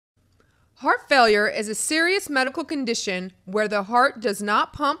Heart failure is a serious medical condition where the heart does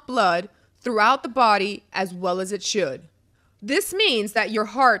not pump blood throughout the body as well as it should. This means that your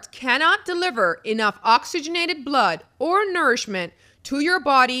heart cannot deliver enough oxygenated blood or nourishment to your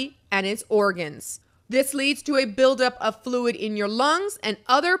body and its organs. This leads to a buildup of fluid in your lungs and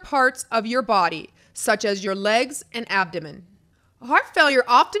other parts of your body, such as your legs and abdomen. Heart failure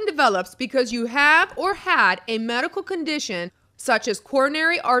often develops because you have or had a medical condition such as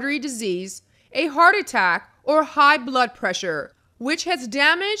coronary artery disease, a heart attack, or high blood pressure, which has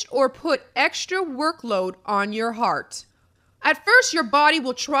damaged or put extra workload on your heart. At first, your body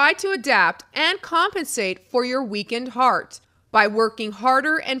will try to adapt and compensate for your weakened heart by working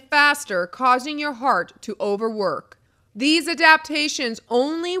harder and faster, causing your heart to overwork. These adaptations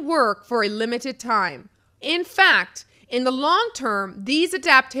only work for a limited time. In fact, in the long term, these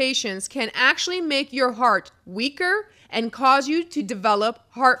adaptations can actually make your heart weaker and cause you to develop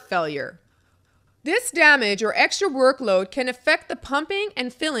heart failure. This damage or extra workload can affect the pumping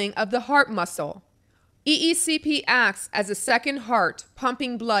and filling of the heart muscle. EECP acts as a second heart,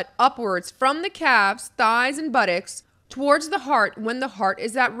 pumping blood upwards from the calves, thighs, and buttocks towards the heart when the heart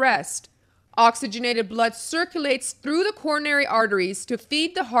is at rest. Oxygenated blood circulates through the coronary arteries to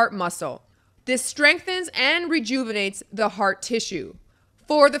feed the heart muscle. This strengthens and rejuvenates the heart tissue.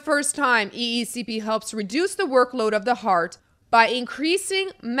 For the first time, EECP helps reduce the workload of the heart by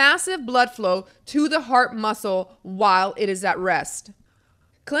increasing massive blood flow to the heart muscle while it is at rest.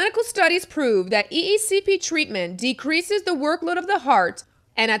 Clinical studies prove that EECP treatment decreases the workload of the heart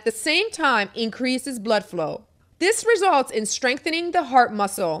and at the same time increases blood flow. This results in strengthening the heart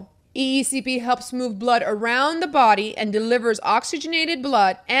muscle. EECP helps move blood around the body and delivers oxygenated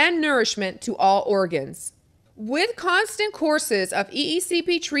blood and nourishment to all organs. With constant courses of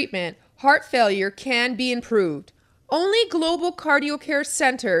EECP treatment, heart failure can be improved. Only Global Cardiocare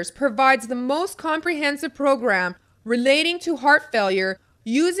Centers provides the most comprehensive program relating to heart failure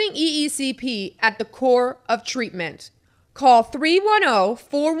using EECP at the core of treatment. Call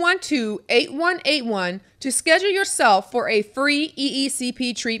 310-412-8181 to schedule yourself for a free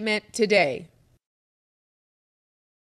EECP treatment today.